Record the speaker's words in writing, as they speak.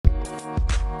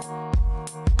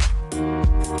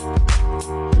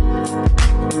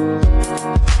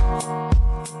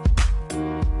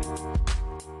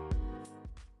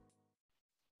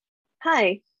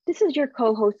Hi, this is your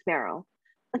co-host Meryl.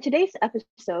 On today's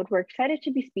episode, we're excited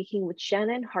to be speaking with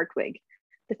Shannon Hartwig,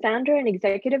 the founder and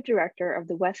executive director of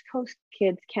the West Coast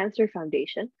Kids Cancer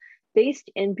Foundation,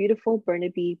 based in beautiful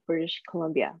Burnaby, British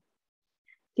Columbia.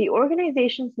 The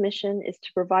organization's mission is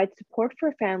to provide support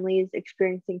for families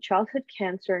experiencing childhood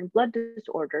cancer and blood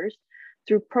disorders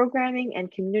through programming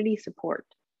and community support.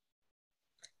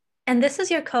 And this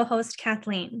is your co-host,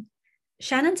 Kathleen.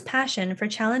 Shannon's passion for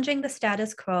challenging the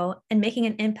status quo and making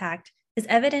an impact is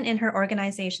evident in her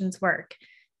organization's work.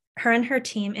 Her and her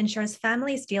team ensures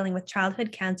families dealing with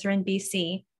childhood cancer in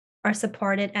BC are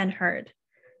supported and heard.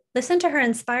 Listen to her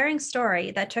inspiring story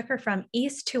that took her from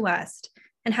east to west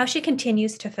and how she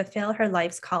continues to fulfill her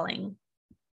life's calling.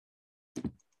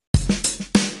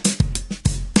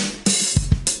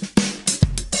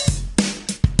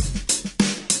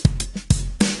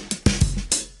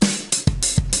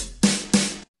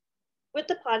 With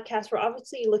the podcast, we're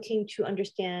obviously looking to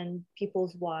understand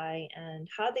people's why and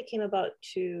how they came about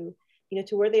to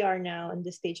where they are now in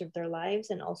this stage of their lives,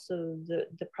 and also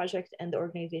the project and the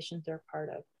organizations they're part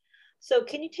of. So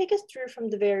can you take us through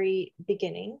from the very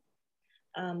beginning?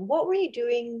 What were you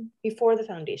doing before the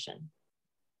foundation?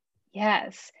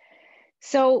 Yes.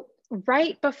 So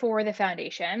right before the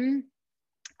foundation,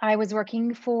 I was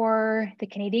working for the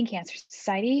Canadian Cancer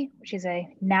Society, which is a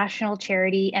national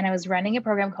charity, and I was running a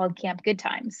program called Camp Good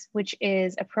Times, which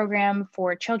is a program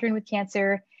for children with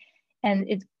cancer, and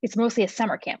it's mostly a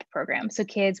summer camp program. So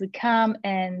kids would come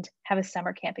and have a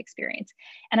summer camp experience.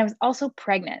 And I was also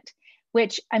pregnant,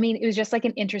 which, I mean, it was just like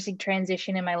an interesting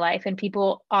transition in my life. And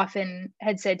people often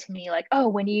had said to me like, oh,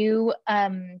 when you,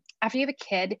 after you have a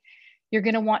kid, you're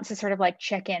going to want to sort of like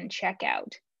check in, check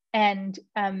out. And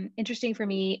interesting for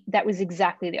me, that was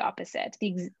exactly the opposite.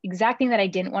 The exact thing that I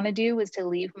didn't want to do was to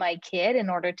leave my kid in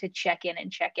order to check in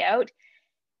and check out.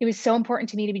 It was so important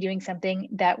to me to be doing something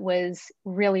that was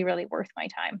really, really worth my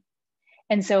time.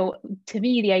 And so to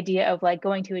me, the idea of like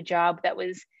going to a job that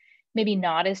was maybe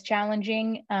not as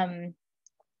challenging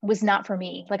was not for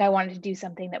me. Like I wanted to do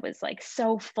something that was like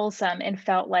so fulsome and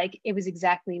felt like it was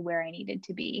exactly where I needed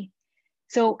to be.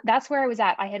 So that's where I was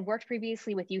at. I had worked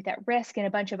previously with youth at risk and a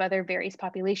bunch of other various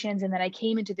populations. And then I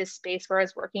came into this space where I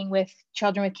was working with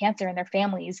children with cancer and their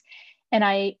families. And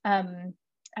I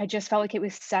just felt like it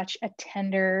was such a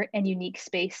tender and unique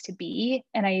space to be.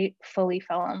 And I fully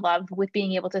fell in love with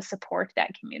being able to support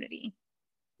that community.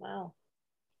 Wow.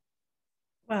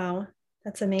 Wow,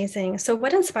 that's amazing. So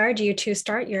what inspired you to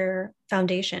start your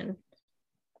foundation?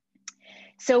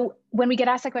 So when we get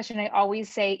asked that question, I always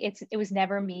say it was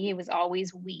never me, it was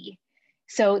always we.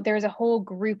 So there's a whole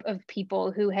group of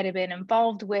people who had been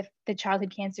involved with the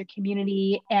childhood cancer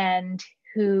community and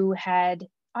who had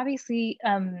obviously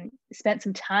spent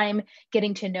some time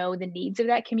getting to know the needs of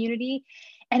that community.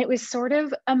 And it was sort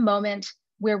of a moment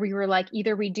where we were like,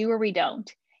 either we do or we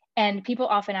don't. And people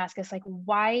often ask us like,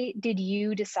 why did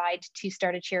you decide to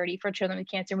start a charity for children with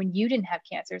cancer when you didn't have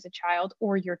cancer as a child,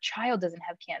 or your child doesn't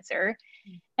have cancer?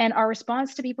 And our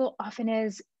response to people often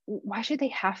is, why should they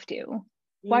have to?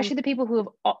 Why should the people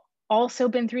who have also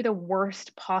been through the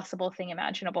worst possible thing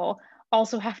imaginable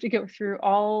also have to go through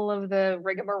all of the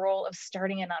rigmarole of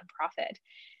starting a nonprofit?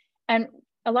 And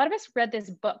a lot of us read this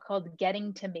book called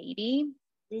Getting to Maybe.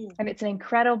 And it's an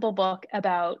incredible book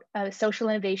about social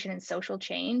innovation and social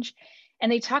change.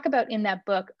 And they talk about in that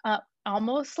book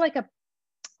almost like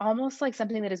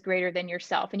something that is greater than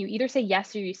yourself. And you either say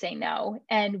yes or you say no.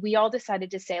 And we all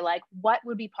decided to say like, what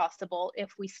would be possible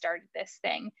if we started this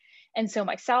thing? And so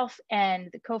myself and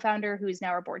the co-founder, who is now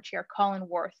our board chair, Colin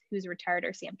Worth, who's a retired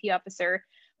RCMP officer,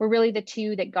 were really the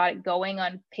two that got it going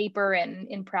on paper and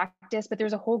in practice. But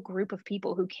there's a whole group of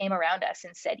people who came around us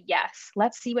and said, yes,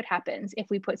 let's see what happens if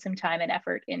we put some time and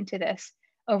effort into this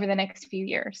over the next few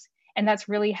years. And that's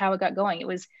really how it got going. It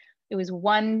was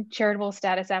one charitable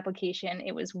status application.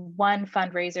 It was one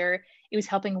fundraiser. It was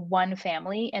helping one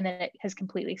family. And then it has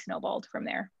completely snowballed from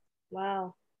there.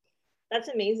 Wow. That's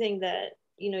amazing that,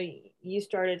 you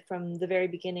started from the very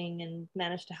beginning and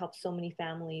managed to help so many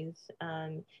families.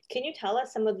 Can you tell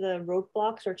us some of the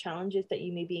roadblocks or challenges that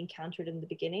you maybe encountered in the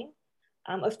beginning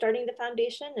of starting the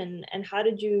foundation? And how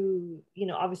did you,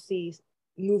 obviously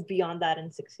move beyond that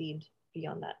and succeed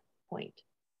beyond that point?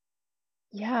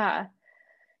 Yeah.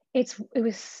 It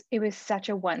was such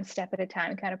a one step at a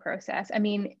time kind of process. I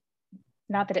mean,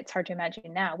 not that it's hard to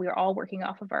imagine now. We are all working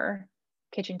off of our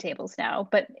kitchen tables now,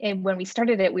 but when we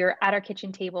started it, we were at our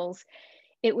kitchen tables.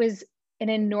 It was an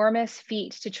enormous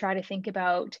feat to try to think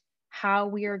about how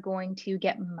we are going to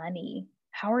get money.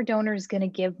 How are donors going to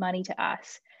give money to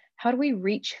us? How do we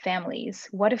reach families?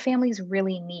 What do families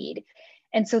really need?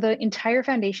 And so the entire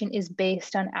foundation is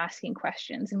based on asking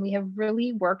questions. And we have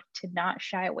really worked to not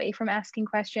shy away from asking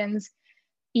questions,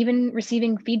 even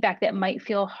receiving feedback that might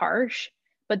feel harsh,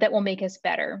 but that will make us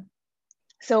better.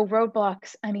 So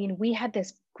roadblocks, I mean, we had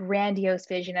this grandiose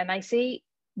vision, and I say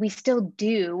we still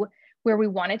do, where we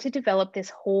wanted to develop this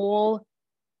whole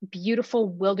beautiful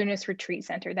wilderness retreat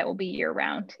center that will be year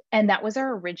round. And that was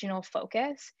our original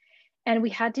focus. And we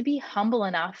had to be humble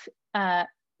enough about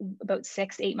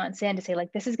 6-8 months in to say,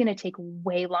 like, this is going to take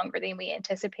way longer than we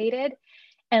anticipated.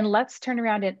 And let's turn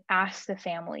around and ask the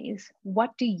families,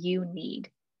 what do you need?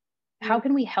 How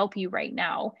can we help you right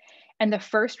now? And the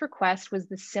first request was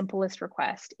the simplest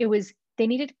request. It was, they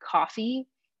needed coffee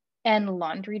and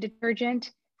laundry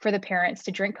detergent for the parents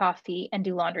to drink coffee and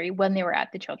do laundry when they were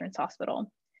at the children's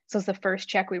hospital. So the first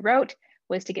check we wrote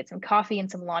was to get some coffee and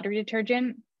some laundry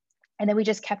detergent. And then we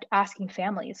just kept asking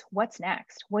families, what's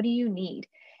next? What do you need?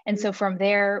 And so from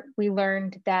there, we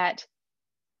learned that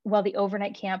while the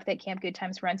overnight camp that Camp Good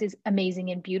Times runs is amazing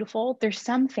and beautiful, there's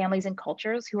some families and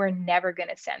cultures who are never going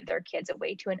to send their kids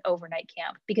away to an overnight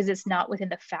camp because it's not within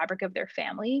the fabric of their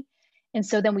family. And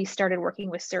so then we started working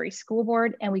with Surrey School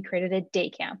Board, and we created a day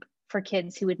camp for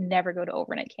kids who would never go to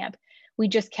overnight camp. We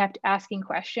just kept asking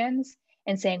questions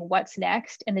and saying, what's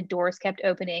next? And the doors kept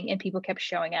opening and people kept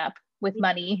showing up with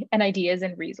money and ideas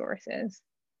and resources.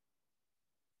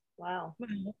 Wow.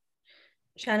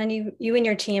 Shannon, you and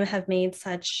your team have made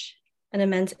such an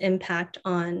immense impact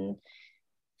on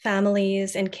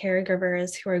families and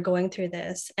caregivers who are going through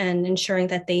this and ensuring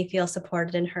that they feel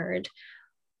supported and heard.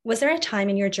 Was there a time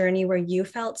in your journey where you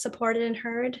felt supported and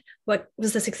heard? What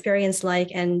was this experience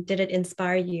like, and did it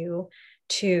inspire you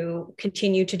to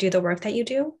continue to do the work that you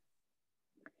do?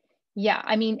 Yeah,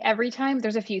 I mean, every time,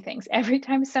 there's a few things. Every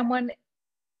time someone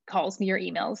calls me or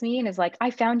emails me and is like, I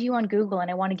found you on Google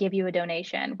and I want to give you a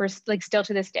donation. We're like, still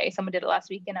to this day, someone did it last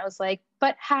week and I was like,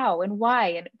 but how and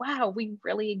why? And wow, we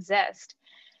really exist.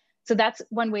 So that's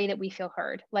one way that we feel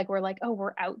heard. Like, we're like, oh,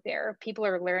 we're out there. People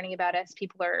are learning about us.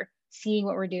 People are seeing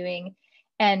what we're doing.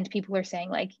 And people are saying,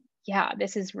 like, yeah,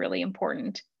 this is really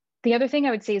important. The other thing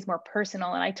I would say is more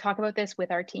personal. And I talk about this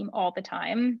with our team all the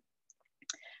time.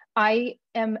 I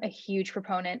am a huge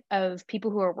proponent of people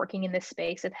who are working in this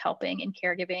space of helping and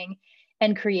caregiving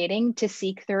and creating to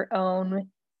seek their own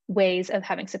ways of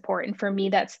having support. And for me,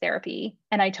 that's therapy.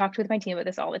 And I talked with my team about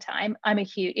this all the time.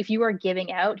 If you are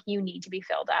giving out, you need to be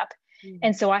filled up.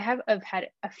 And so I've had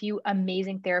a few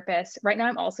amazing therapists. Right now,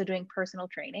 I'm also doing personal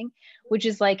training, which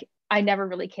is like, I never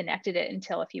really connected it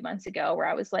until a few months ago, where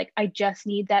I was like, I just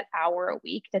need that hour a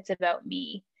week that's about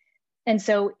me. And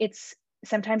so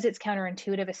sometimes it's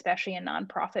counterintuitive, especially in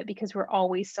nonprofit, because we're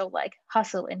always so like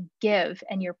hustle and give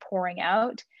and you're pouring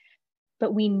out,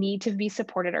 but we need to be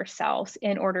supported ourselves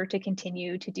in order to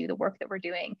continue to do the work that we're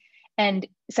doing. And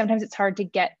sometimes it's hard to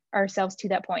get ourselves to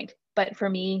that point. But for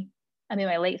me, I'm in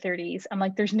my late 30s. I'm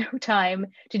like, there's no time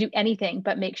to do anything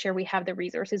but make sure we have the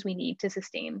resources we need to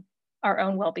sustain our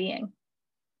own well-being.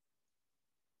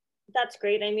 That's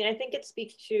great. I mean, I think it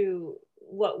speaks to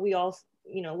what we all,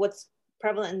 what's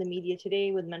prevalent in the media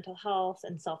today with mental health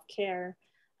and self-care.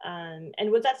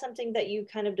 And was that something that you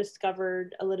kind of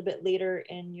discovered a little bit later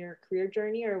in your career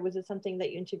journey, or was it something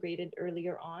that you integrated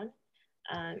earlier on?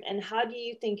 And how do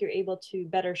you think you're able to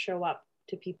better show up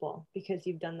to people because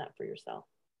you've done that for yourself?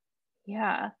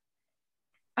 Yeah.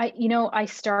 I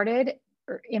started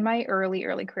in my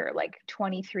early career, like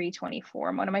 23,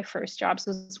 24. One of my first jobs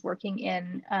was working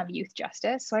in youth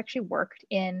justice. So I actually worked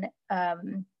in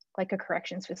like a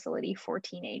corrections facility for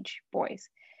teenage boys.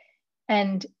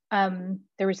 And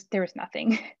there was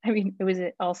nothing. I mean, it was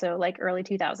also like early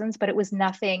 2000s, but it was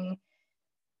nothing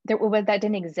that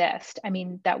didn't exist. I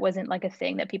mean, that wasn't like a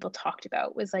thing that people talked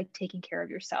about, was like taking care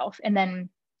of yourself. And then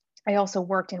I also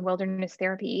worked in wilderness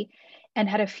therapy and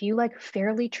had a few like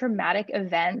fairly traumatic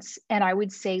events. And I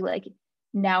would say, like,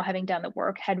 now having done the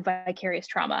work, had vicarious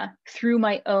trauma through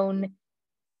my own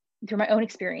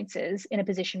experiences in a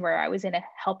position where I was in a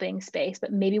helping space,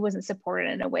 but maybe wasn't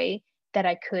supported in a way that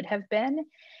I could have been.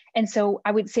 And so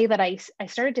I would say that I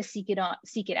started to seek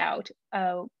it out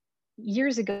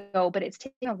years ago, but it's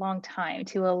taken a long time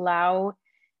to allow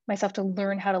myself to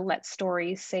learn how to let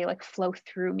stories flow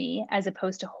through me, as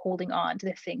opposed to holding on to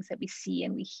the things that we see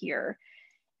and we hear.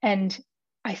 And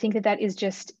I think that is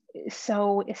just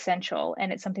so essential.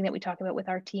 And it's something that we talk about with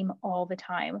our team all the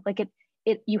time. Like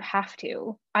you have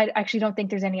to. I actually don't think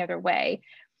there's any other way.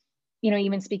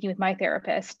 Even speaking with my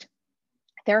therapists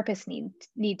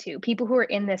need to. People who are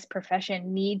in this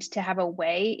profession need to have a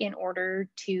way in order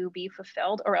to be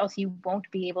fulfilled, or else you won't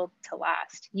be able to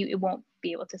last. It won't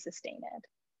be able to sustain it.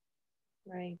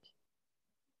 Right.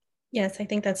 Yes, I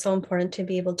think that's so important to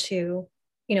be able to,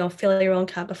 you know, fill your own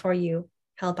cup before you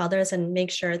help others and make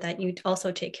sure that you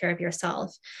also take care of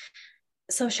yourself.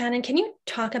 So, Shannon, can you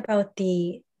talk about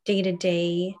the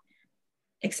day-to-day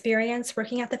experience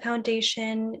working at the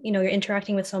foundation? You know, you're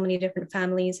interacting with so many different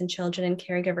families and children and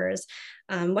caregivers.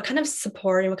 What kind of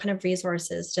support and what kind of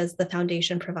resources does the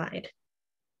foundation provide?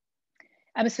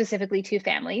 Specifically to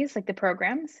families, like the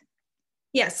programs.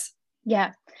 Yes.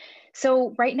 Yeah.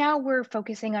 So right now we're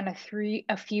focusing on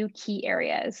a few key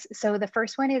areas. So the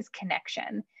first one is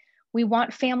connection. We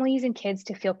want families and kids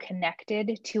to feel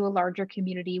connected to a larger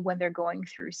community when they're going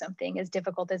through something as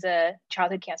difficult as a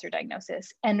childhood cancer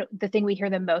diagnosis. And the thing we hear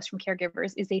the most from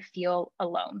caregivers is they feel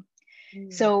alone.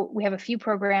 So we have a few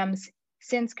programs.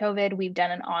 Since COVID, we've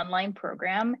done an online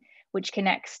program which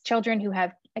connects children who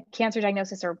have a cancer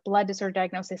diagnosis or blood disorder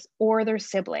diagnosis or their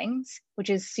siblings, which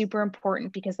is super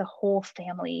important because the whole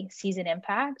family sees an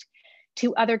impact,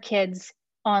 to other kids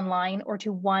online or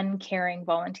to one caring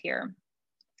volunteer.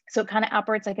 So it kind of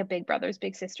operates like a Big Brothers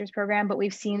Big Sisters program, but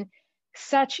we've seen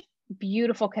such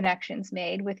beautiful connections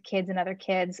made with kids and other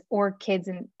kids, or kids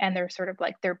and they're sort of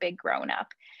like their big grown up.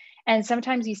 And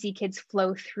sometimes you see kids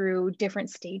flow through different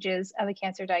stages of a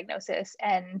cancer diagnosis,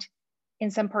 and in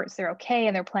some parts they're okay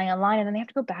and they're playing online, and then they have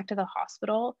to go back to the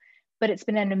hospital. But it's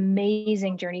been an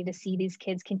amazing journey to see these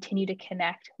kids continue to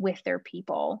connect with their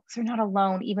people. So they're not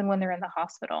alone even when they're in the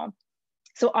hospital.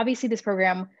 So obviously this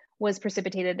program was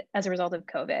precipitated as a result of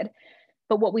COVID.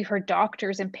 But what we've heard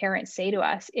doctors and parents say to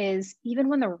us is even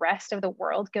when the rest of the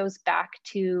world goes back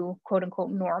to quote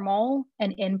unquote normal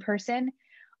and in person,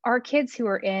 our kids who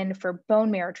are in for bone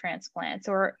marrow transplants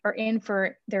or are in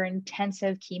for their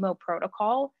intensive chemo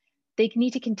protocol, they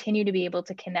need to continue to be able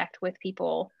to connect with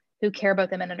people who care about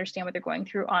them and understand what they're going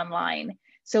through online.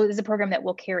 So this is a program that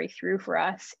will carry through for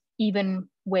us even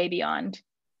way beyond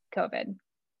COVID.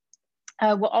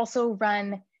 We'll also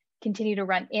continue to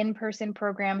run in-person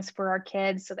programs for our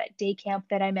kids. So that day camp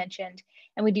that I mentioned,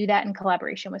 and we do that in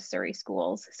collaboration with Surrey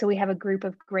Schools. So we have a group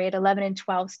of grade 11 and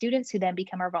 12 students who then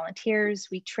become our volunteers.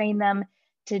 We train them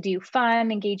to do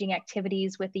fun, engaging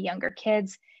activities with the younger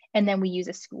kids, and then we use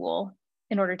a school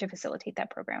in order to facilitate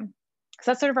that program.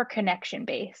 So that's sort of our connection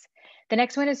base. The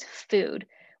next one is food,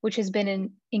 which has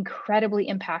been incredibly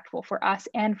impactful for us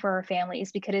and for our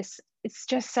families because it's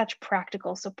just such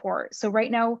practical support. So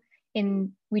right now,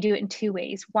 we do it in two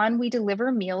ways. One, we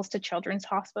deliver meals to Children's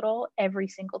Hospital every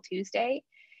single Tuesday.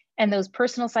 And those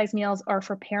personal size meals are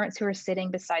for parents who are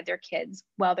sitting beside their kids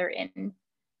while they're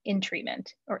in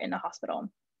treatment or in the hospital.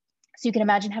 So you can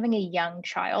imagine having a young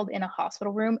child in a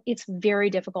hospital room. It's very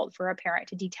difficult for a parent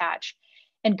to detach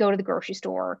and go to the grocery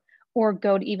store or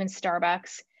go to even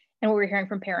Starbucks. And what we're hearing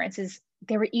from parents is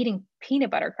they were eating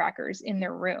peanut butter crackers in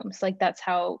their rooms. Like that's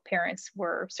how parents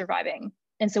were surviving.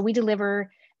 And so we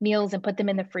deliver meals and put them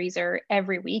in the freezer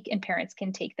every week, and parents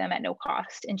can take them at no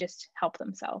cost and just help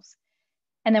themselves.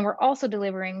 And then we're also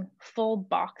delivering full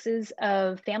boxes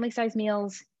of family size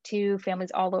meals to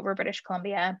families all over British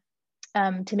Columbia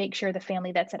to make sure the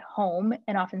family that's at home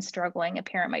and often struggling, a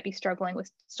parent might be struggling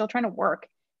with still trying to work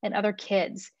and other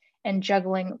kids and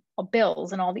juggling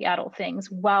bills and all the adult things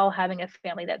while having a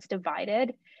family that's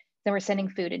divided. Then we're sending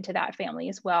food into that family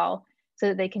as well, so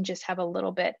that they can just have a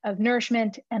little bit of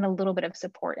nourishment and a little bit of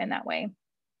support in that way.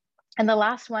 And the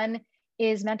last one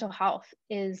is mental health,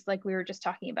 is like we were just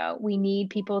talking about. We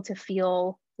need people to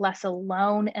feel less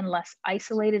alone and less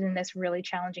isolated in this really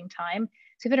challenging time.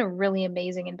 So we've had a really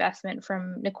amazing investment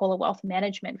from Nicola Wealth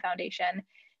Management Foundation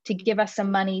to give us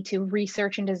some money to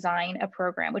research and design a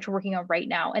program, which we're working on right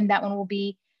now. And that one will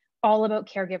be all about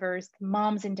caregivers,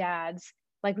 moms and dads,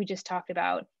 like we just talked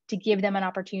about, to give them an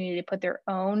opportunity to put their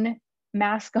own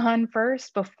mask on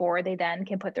first before they then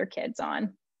can put their kids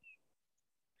on.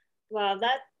 Wow,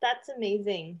 that's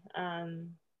amazing.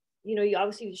 You know, you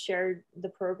obviously shared the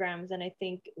programs, and I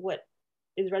think what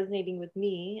is resonating with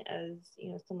me as,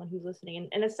 you know, someone who's listening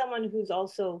and as someone who's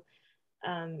also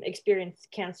experienced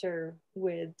cancer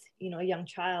with, you know, a young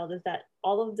child, is that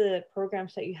all of the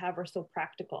programs that you have are so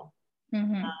practical.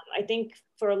 Mm-hmm. I think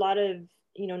for a lot of,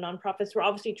 you know, nonprofits, we're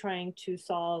obviously trying to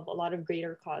solve a lot of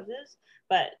greater causes,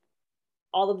 but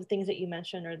all of the things that you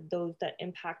mentioned are those that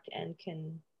impact and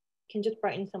can just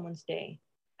brighten someone's day.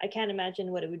 I can't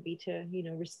imagine what it would be to, you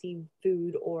know, receive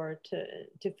food or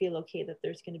to feel okay that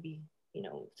there's going to be, you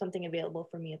know, something available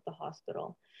for me at the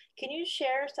hospital. Can you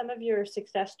share some of your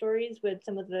success stories with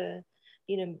some of the,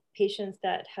 you know, patients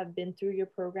that have been through your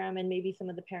program, and maybe some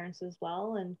of the parents as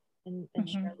well, and Mm-hmm.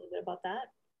 share a little bit about that?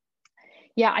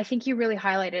 Yeah, I think you really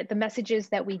highlighted the messages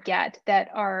that we get that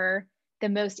are the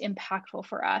most impactful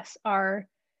for us are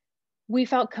we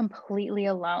felt completely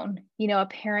alone. You know, a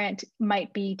parent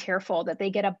might be tearful that they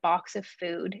get a box of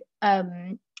food,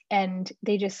 and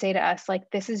they just say to us, like,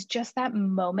 this is just that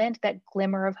moment, that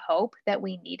glimmer of hope that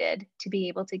we needed to be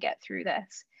able to get through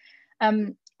this.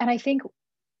 And I think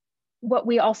what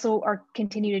we also are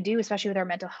continue to do, especially with our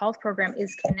mental health program,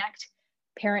 is connect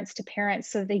parents to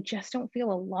parents so they just don't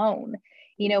feel alone.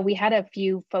 You know, we had a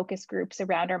few focus groups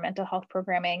around our mental health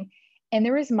programming, and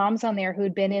there was moms on there who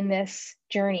had been in this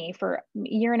journey for a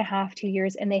year and a half, 2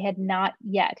 years, and they had not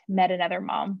yet met another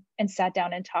mom and sat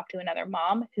down and talked to another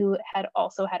mom who had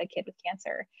also had a kid with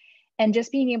cancer. And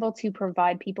just being able to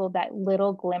provide people that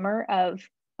little glimmer of,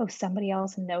 oh, somebody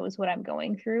else knows what I'm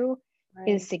going through, right,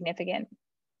 is significant.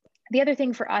 The other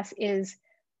thing for us is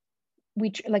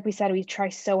like we said, we try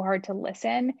so hard to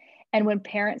listen. And when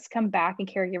parents come back and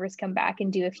caregivers come back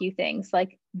and do a few things,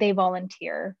 like they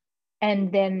volunteer,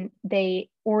 and then they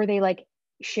like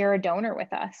share a donor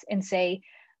with us and say,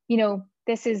 you know,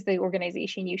 this is the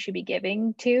organization you should be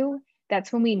giving to.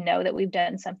 That's when we know that we've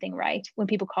done something right. When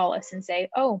people call us and say,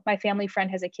 oh, my family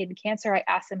friend has a kid in cancer, I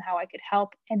asked them how I could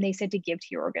help, and they said to give to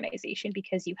your organization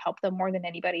because you helped them more than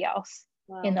anybody else.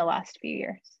 Wow. In the last few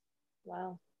years.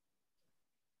 Wow.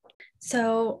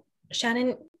 So,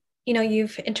 Shannon, you know,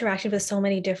 you've interacted with so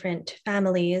many different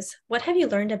families. What have you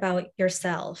learned about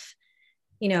yourself,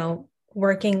 you know,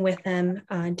 working with them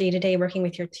day to day, working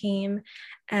with your team?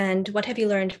 And what have you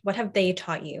learned? What have they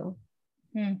taught you?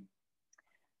 Oh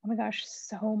my gosh,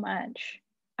 so much.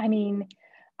 I mean,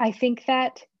 I think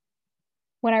that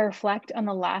when I reflect on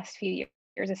the last few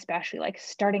years, especially like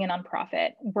starting a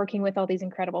nonprofit, working with all these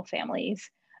incredible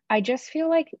families, I just feel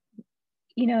like,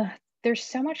 you know, there's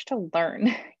so much to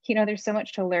learn. You know, there's so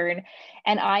much to learn.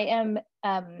 And I'm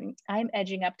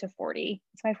edging up to 40.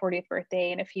 It's my 40th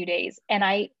birthday in a few days. And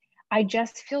I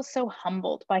just feel so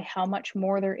humbled by how much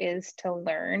more there is to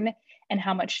learn and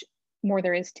how much more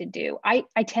there is to do. I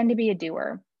tend to be a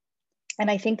doer. And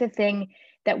I think the thing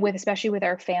that especially with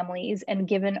our families and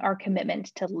given our commitment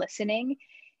to listening,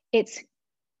 it's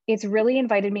really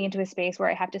invited me into a space where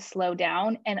I have to slow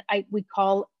down, and I would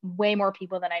call way more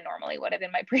people than I normally would have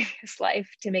in my previous life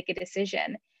to make a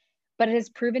decision. But it has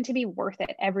proven to be worth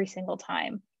it every single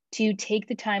time to take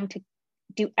the time to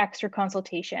do extra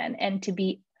consultation and to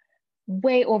be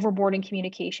way overboard in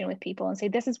communication with people and say,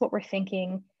 this is what we're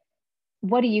thinking.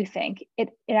 What do you think? It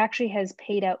actually has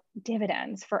paid out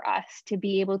dividends for us to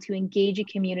be able to engage a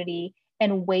community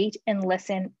and wait and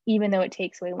listen, even though it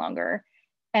takes way longer.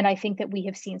 And I think that we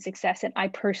have seen success, and I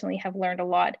personally have learned a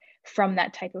lot from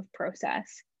that type of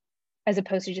process, as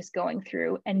opposed to just going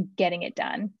through and getting it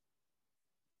done.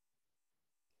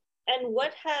 And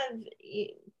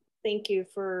thank you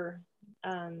for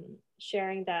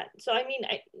sharing that. So, I mean,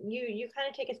 you kind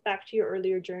of take us back to your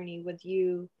earlier journey with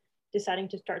you deciding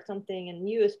to start something, and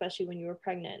you, especially when you were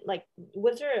pregnant, like,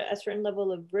 was there a certain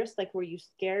level of risk? Like, were you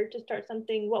scared to start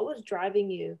something? What was driving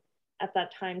you at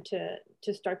that time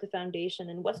to start the foundation,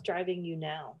 and what's driving you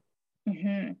now?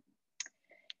 Mm-hmm.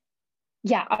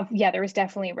 Yeah, there was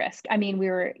definitely risk. I mean,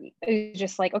 it was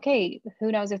just like, okay,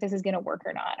 who knows if this is going to work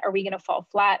or not? Are we going to fall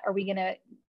flat?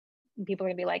 People are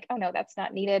going to be like, oh no, that's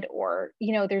not needed. Or,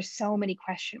 you know, there's so many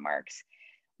question marks.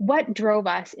 What drove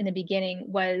us in the beginning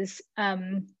was,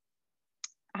 I'm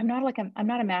not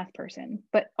a math person,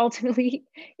 but ultimately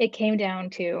it came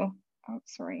down to, oh,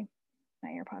 sorry, my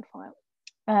AirPod fell out.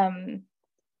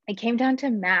 It came down to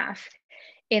math,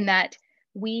 in that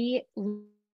we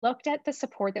looked at the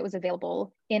support that was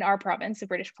available in our province of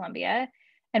British Columbia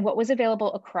and what was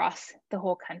available across the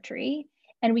whole country.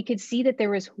 And we could see that there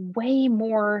was way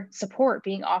more support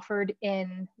being offered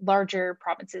in larger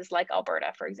provinces like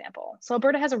Alberta, for example. So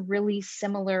Alberta has a really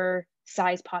similar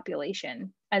size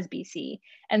population as BC,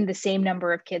 and the same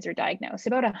number of kids are diagnosed,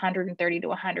 about 130 to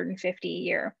 150 a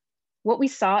year. What we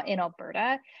saw in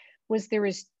Alberta was there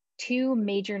was two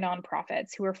major nonprofits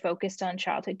who were focused on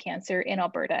childhood cancer in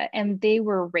Alberta, and they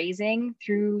were raising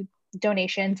through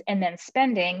donations and then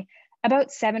spending about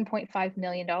 $7.5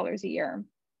 million a year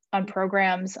on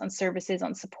programs, on services,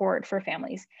 on support for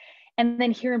families. And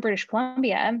then here in British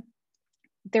Columbia,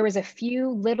 there was a few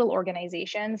little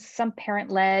organizations, some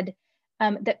parent-led,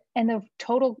 and the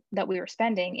total that we were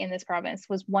spending in this province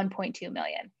was 1.2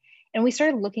 million. And we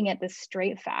started looking at the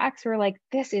straight facts. We were like,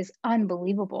 this is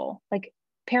unbelievable. Like,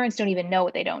 parents don't even know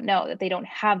what they don't know, that they don't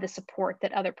have the support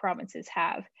that other provinces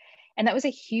have. And that was a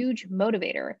huge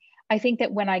motivator. I think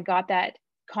that when I got that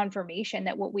confirmation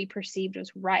that what we perceived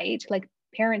was right, like,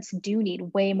 parents do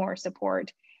need way more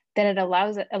support, then it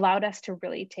allowed us to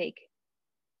really take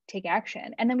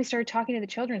action. And then we started talking to the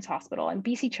Children's Hospital, and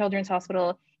BC Children's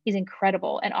Hospital is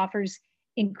incredible and offers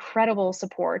incredible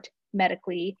support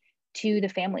medically to the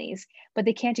families, but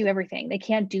they can't do everything. They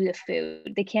can't do the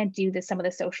food. They can't do some of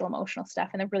the social emotional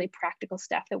stuff and the really practical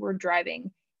stuff that we're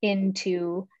driving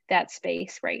into that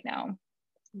space right now.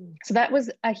 So that was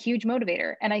a huge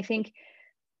motivator. And I think,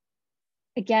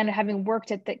 again, having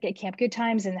worked at Camp Good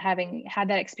Times and having had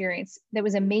that experience, that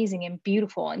was amazing and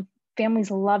beautiful. And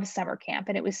families love summer camp,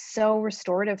 and it was so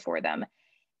restorative for them.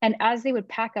 And as they would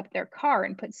pack up their car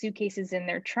and put suitcases in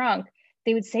their trunk,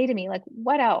 they would say to me, like,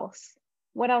 what else?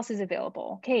 What else is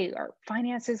available? Okay, our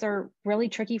finances are really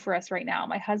tricky for us right now.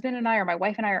 My husband and I, or my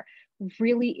wife and I, are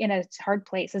really in a hard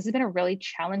place. This has been a really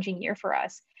challenging year for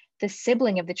us. The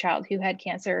sibling of the child who had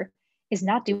cancer is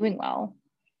not doing well.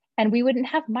 And we wouldn't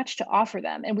have much to offer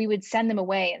them. And we would send them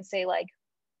away and say, like,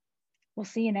 we'll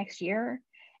see you next year.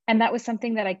 And that was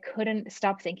something that I couldn't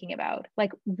stop thinking about.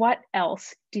 Like, what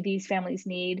else do these families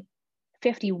need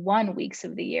 51 weeks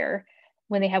of the year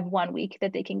when they have 1 week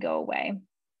that they can go away?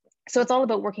 So it's all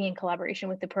about working in collaboration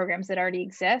with the programs that already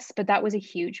exist. But that was a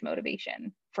huge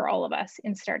motivation for all of us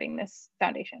in starting this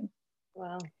foundation.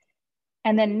 Wow.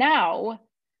 And then now,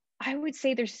 I would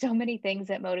say there's so many things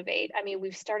that motivate. I mean,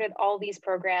 we've started all these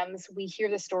programs. We hear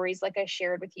the stories like I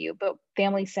shared with you, but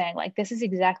families saying, like, this is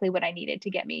exactly what I needed to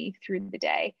get me through the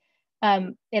day.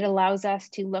 It allows us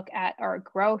to look at our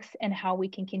growth and how we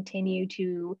can continue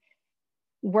to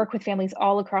work with families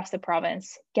all across the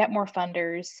province, get more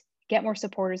funders, get more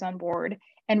supporters on board,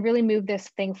 and really move this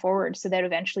thing forward so that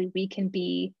eventually we can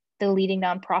be the leading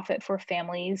nonprofit for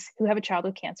families who have a child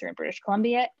with cancer in British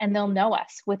Columbia, and they'll know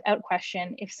us without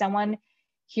question. If someone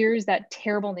hears that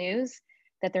terrible news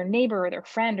that their neighbor or their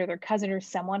friend or their cousin or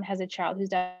someone has a child who's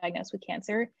diagnosed with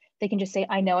cancer, they can just say,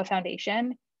 I know a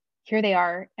foundation. Here they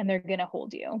are, and they're going to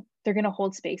hold you. They're going to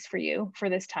hold space for you for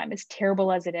this time. As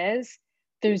terrible as it is,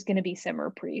 there's going to be some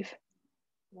reprieve.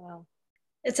 Wow.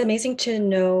 It's amazing to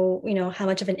know, how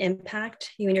much of an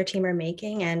impact you and your team are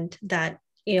making, and that,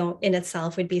 in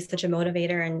itself would be such a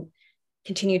motivator and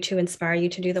continue to inspire you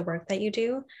to do the work that you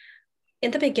do.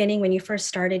 In the beginning, when you first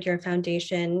started your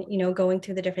foundation, going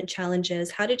through the different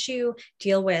challenges, how did you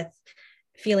deal with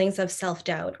feelings of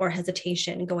self-doubt or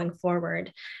hesitation going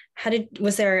forward?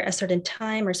 Was there a certain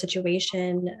time or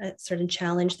situation, a certain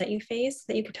challenge that you faced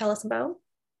that you could tell us about?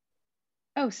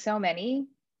 Oh, so many.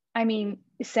 I mean,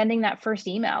 sending that first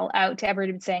email out to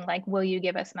everybody saying, like, will you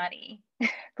give us money?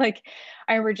 Like,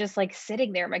 I remember just like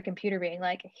sitting there at my computer being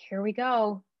like, here we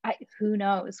go. Who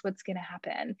knows what's going to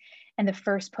happen? And the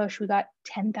first push, we got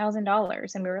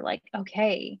 $10,000, and we were like,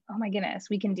 okay, oh my goodness,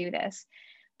 we can do this.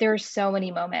 There are so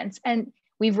many moments, and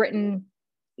we've written,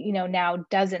 now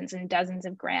dozens and dozens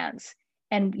of grants,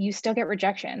 and you still get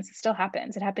rejections. It still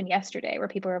happens. It happened yesterday where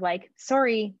people are like,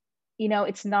 sorry,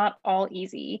 it's not all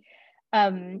easy.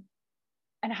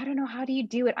 And I don't know, how do you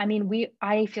do it? I mean,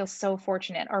 I feel so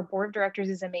fortunate. Our board of directors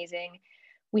is amazing.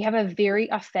 We have a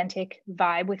very authentic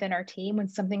vibe within our team. When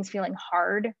something's feeling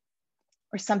hard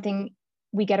or something,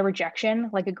 we get a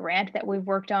rejection, like a grant that we've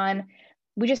worked on,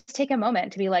 we just take a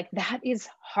moment to be like, that is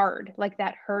hard. Like,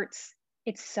 that hurts.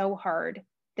 It's so hard.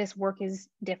 This work is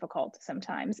difficult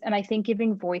sometimes. And I think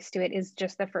giving voice to it is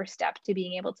just the first step to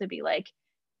being able to be like,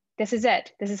 this is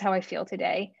it. This is how I feel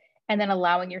today. And then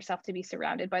allowing yourself to be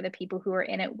surrounded by the people who are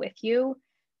in it with you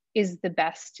is the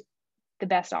best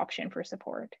option for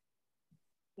support.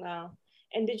 Wow.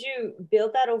 And did you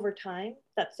build that over time,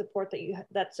 that support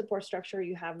that support structure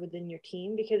you have within your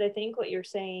team? Because I think what you're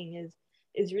saying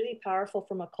is really powerful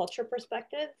from a culture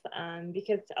perspective,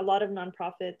 because a lot of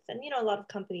nonprofits and, a lot of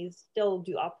companies still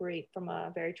do operate from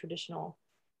a very traditional,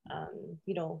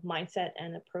 mindset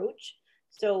and approach.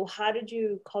 So how did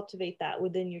you cultivate that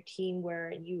within your team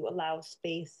where you allow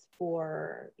space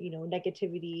for,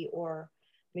 negativity or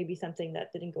maybe something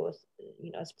that didn't go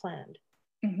as planned?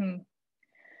 Mm-hmm.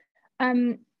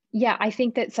 Yeah, I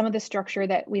think that some of the structure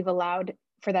that we've allowed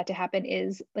for that to happen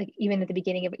is, like, even at the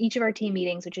beginning of each of our team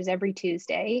meetings, which is every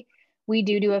Tuesday, we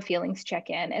do a feelings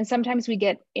check-in. And sometimes we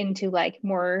get into like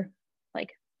more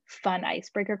like fun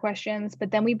icebreaker questions,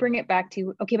 but then we bring it back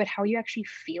to, okay, but how are you actually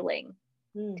feeling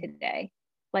today?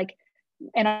 Like,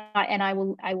 and I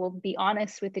will be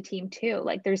honest with the team too.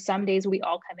 Like, there's some days we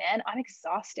all come in, I'm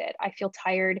exhausted. I feel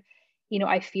tired.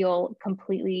 I feel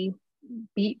completely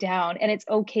beat down, and it's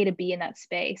okay to be in that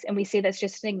space. And we say that's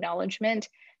just an acknowledgement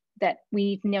that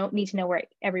we need to know where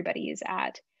everybody is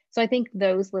at. So I think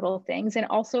those little things. And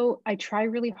also, I try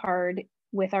really hard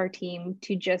with our team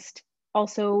to just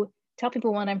also tell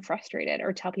people when I'm frustrated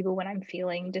or tell people when I'm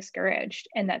feeling discouraged.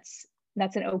 And that's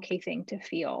an okay thing to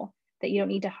feel, that you don't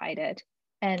need to hide it.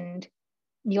 And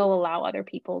you'll allow other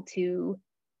people to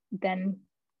then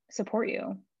support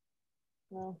you.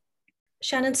 Well,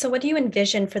 Shannon, so what do you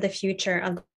envision for the future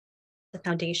of the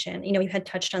foundation? You had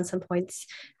touched on some points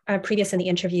previous in the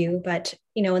interview, but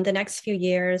in the next few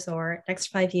years or next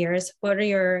 5 years, what are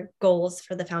your goals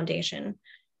for the foundation?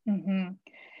 Mm-hmm.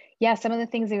 Yeah, some of the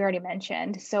things we already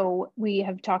mentioned. So we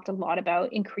have talked a lot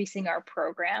about increasing our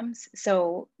programs.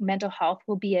 So mental health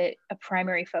will be a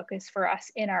primary focus for us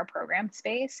in our program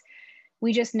space.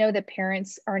 We just know that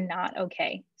parents are not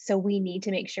okay. So we need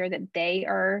to make sure that they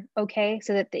are okay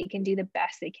so that they can do the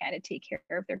best they can to take care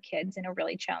of their kids in a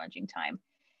really challenging time.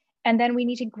 And then we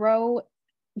need to grow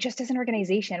just as an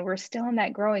organization. We're still in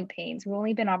that growing pains. We've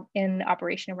only been in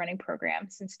operation and running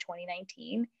programs since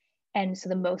 2019. And so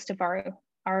the most of our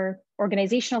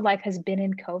organizational life has been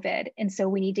in COVID. And so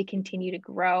we need to continue to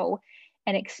grow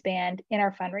and expand in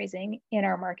our fundraising, in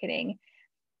our marketing.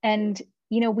 And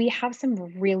we have some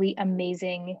really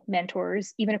amazing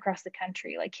mentors, even across the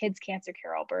country, like Kids Cancer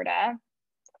Care Alberta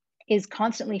is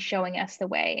constantly showing us the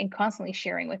way and constantly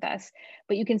sharing with us.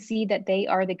 But you can see that they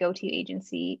are the go-to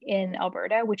agency in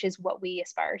Alberta, which is what we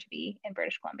aspire to be in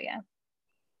British Columbia.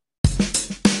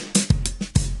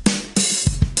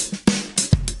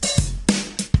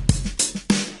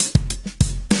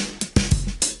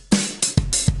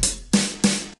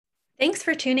 Thanks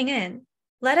for tuning in.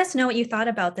 Let us know what you thought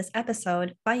about this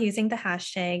episode by using the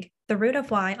hashtag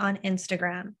 #TheRootOfWhy on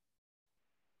Instagram.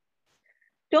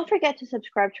 Don't forget to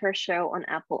subscribe to our show on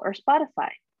Apple or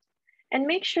Spotify. And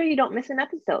make sure you don't miss an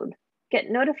episode. Get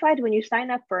notified when you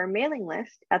sign up for our mailing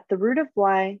list at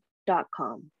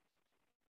therootofwhy.com.